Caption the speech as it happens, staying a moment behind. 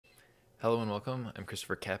Hello and welcome. I'm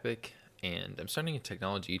Christopher Kapik, and I'm starting a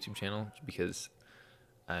technology YouTube channel because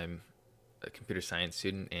I'm a computer science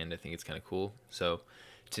student and I think it's kind of cool. So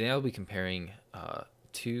today I'll be comparing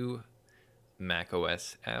two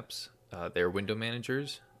macOS apps. They're window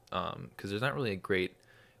managers because there's not really a great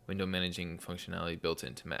window managing functionality built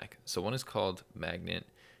into Mac. So one is called Magnet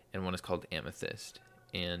and one is called Amethyst.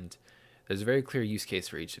 And there's a very clear use case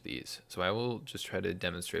for each of these. So I will just try to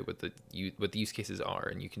demonstrate what the use cases are,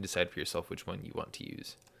 and you can decide for yourself which one you want to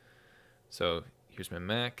use. So here's my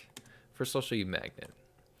Mac. First I'll show you Magnet.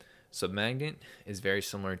 So Magnet is very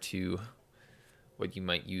similar to what you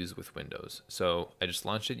might use with Windows. So I just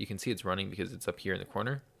launched it. You can see it's running because it's up here in the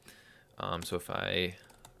corner. So if I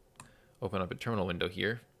open up a terminal window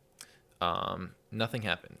here, nothing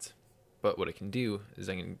happens. But what I can do is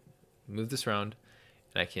I can move this around,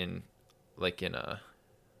 and I can, like in I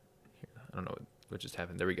don't know what just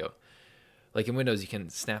happened. There we go. Like in Windows, you can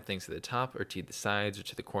snap things to the top or to the sides or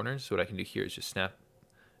to the corners. So what I can do here is just snap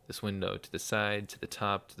this window to the side, to the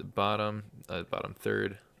top, to the bottom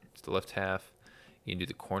third, to the left half. You can do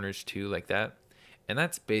the corners too, like that. And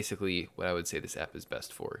that's basically what I would say this app is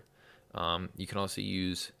best for. You can also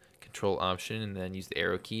use Control Option and then use the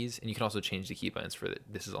arrow keys, and you can also change the keybinds for it.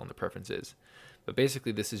 This is all in the preferences. But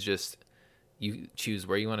basically, this is just you choose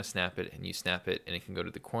where you want to snap it, and you snap it, and it can go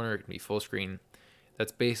to the corner. It can be full screen.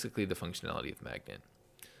 That's basically the functionality of Magnet.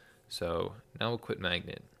 So now we'll quit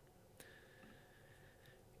Magnet,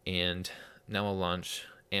 and now I'll launch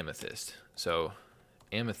Amethyst. So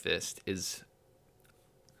Amethyst is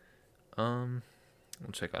we'll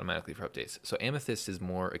check automatically for updates. So Amethyst is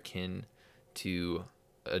more akin to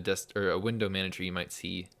a window manager you might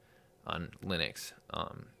see on Linux.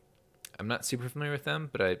 I'm not super familiar with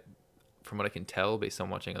them, but from what I can tell based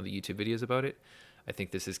on watching other YouTube videos about it, I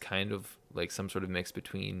think this is kind of like some sort of mix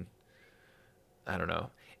between, I don't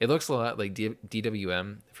know. It looks a lot like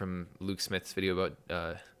DWM from Luke Smith's video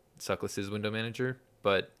about Suckless's window manager,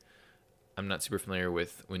 but I'm not super familiar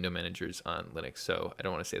with window managers on Linux, so I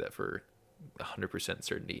don't want to say that for 100%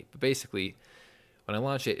 certainty. But basically, when I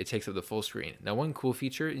launch it, it takes up the full screen. Now, one cool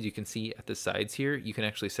feature is you can see at the sides here, you can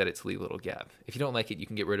actually set it to leave a little gap. If you don't like it, you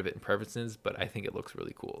can get rid of it in preferences, but I think it looks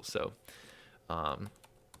really cool. So I'll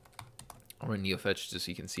run NeoFetch just so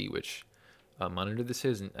you can see which monitor this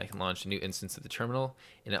is, and I can launch a new instance of the terminal,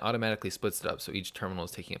 and it automatically splits it up so each terminal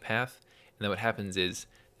is taking a path. And then what happens is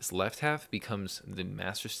this left half becomes the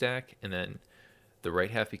master stack, and then the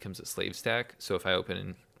right half becomes a slave stack. So if I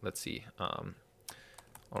open, let's see, I'll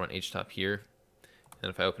run htop here. And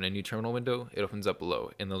if I open a new terminal window, it opens up below,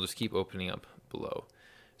 and they'll just keep opening up below.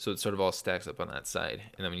 So it sort of all stacks up on that side.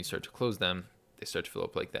 And then when you start to close them, they start to fill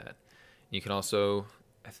up like that. You can also,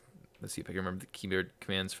 let's see if I can remember the keyboard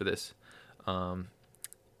commands for this.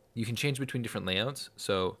 You can change between different layouts.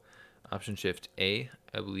 So Option Shift A,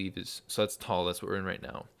 I believe is, so that's tall, that's what we're in right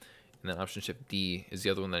now. And then Option Shift D is the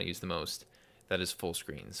other one that I use the most. That is full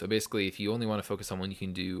screen. So basically, if you only want to focus on one, you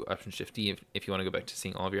can do Option Shift D. If you want to go back to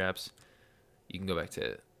seeing all of your apps, you can go back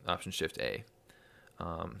to Option Shift A.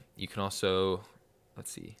 You can also, let's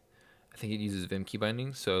see, I think it uses Vim key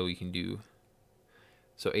binding, so you can do,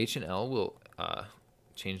 so H and L will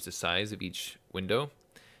change the size of each window,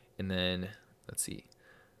 and then, let's see,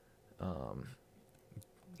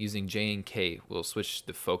 using J and K will switch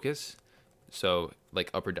the focus, so like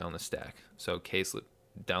up or down the stack. So K is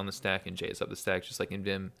down the stack and J is up the stack, just like in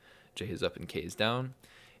Vim, J is up and K is down.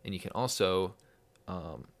 And you can also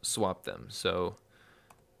swap them. So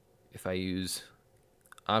if I use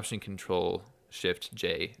Option Control Shift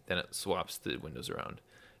J, then it swaps the windows around.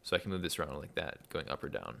 So I can move this around like that, going up or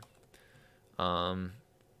down.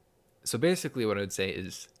 So basically what I would say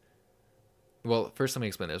is, well, first let me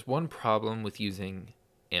explain. There's one problem with using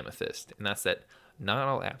Amethyst, and that's that not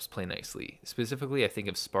all apps play nicely. Specifically, I think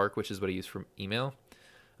of Spark, which is what I use for email.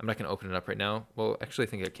 I'm not going to open it up right now. Well, actually, I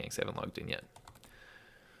think I can because I haven't logged in yet.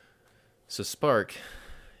 So Spark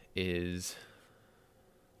is,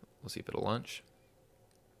 we'll see if it'll launch.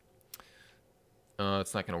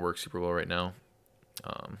 It's not going to work super well right now.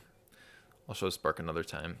 I'll show Spark another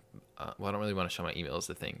time. Well, I don't really want to show my email as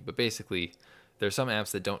the thing, but basically there are some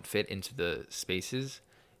apps that don't fit into the spaces,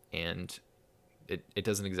 and it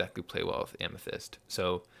doesn't exactly play well with Amethyst.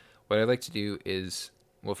 So what I like to do is,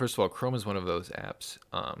 well, first of all, Chrome is one of those apps.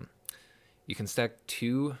 You can stack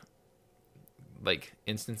two like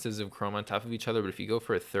instances of Chrome on top of each other, but if you go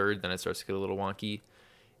for a third, then it starts to get a little wonky.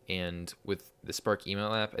 And with the Spark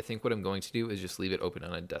email app, I think what I'm going to do is just leave it open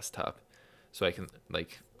on a desktop, so I can,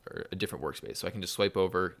 like, or a different workspace, so I can just swipe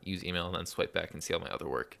over, use email, and then swipe back and see all my other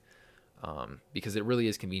work. Because it really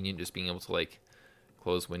is convenient just being able to like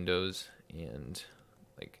close windows and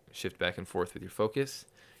like shift back and forth with your focus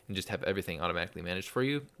and just have everything automatically managed for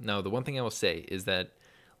you. Now, the one thing I will say is that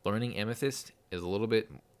learning Amethyst is a little bit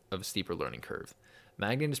of a steeper learning curve.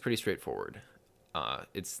 Magnet is pretty straightforward.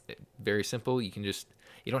 It's very simple. You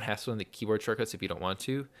don't have to learn the keyboard shortcuts if you don't want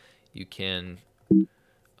to. You can,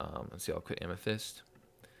 let's see, I'll quit Amethyst.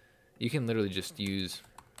 You can literally just use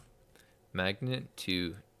Magnet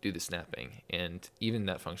to do the snapping, and even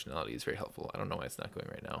that functionality is very helpful. I don't know why it's not going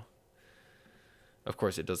right now. Of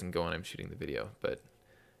course it doesn't go when I'm shooting the video, but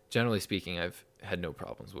generally speaking, I've had no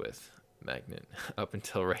problems with Magnet up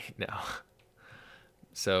until right now.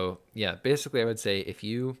 So yeah, basically I would say if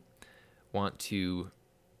you want to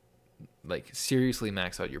like seriously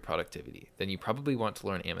max out your productivity, then you probably want to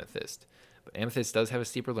learn Amethyst. But Amethyst does have a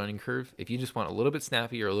steeper learning curve. If you just want a little bit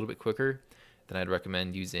snappy or a little bit quicker, then I'd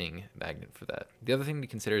recommend using Magnet for that. The other thing to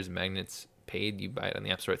consider is Magnet's paid. You buy it on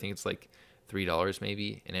the App Store. I think it's like $3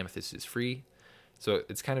 maybe, and Amethyst is free. So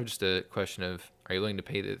it's kind of just a question of, are you willing to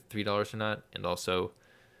pay the $3 or not? And also,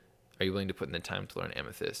 are you willing to put in the time to learn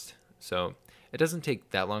Amethyst? So it doesn't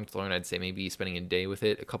take that long to learn. I'd say maybe spending a day with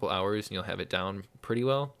it, a couple hours, and you'll have it down pretty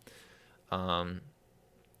well.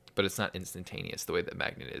 But it's not instantaneous the way that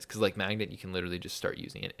Magnet is. Because like Magnet, you can literally just start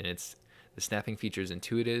using it, and the snapping feature is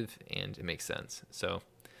intuitive and it makes sense. So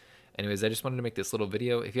anyways, I just wanted to make this little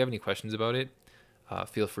video. If you have any questions about it,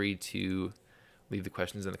 feel free to leave the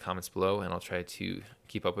questions in the comments below, and I'll try to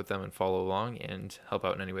keep up with them and follow along and help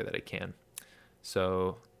out in any way that I can.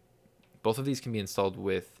 So both of these can be installed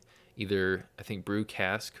with either, I think, Brew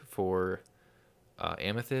Cask for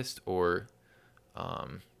Amethyst, or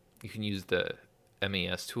you can use the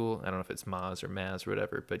MAS tool. I don't know if it's Moz or Maz or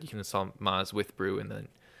whatever, but you can install Moz with Brew, and then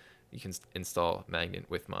you can install Magnet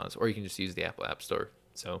with Moz, or you can just use the Apple App Store.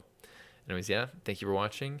 So anyways, yeah, thank you for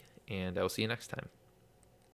watching, and I will see you next time.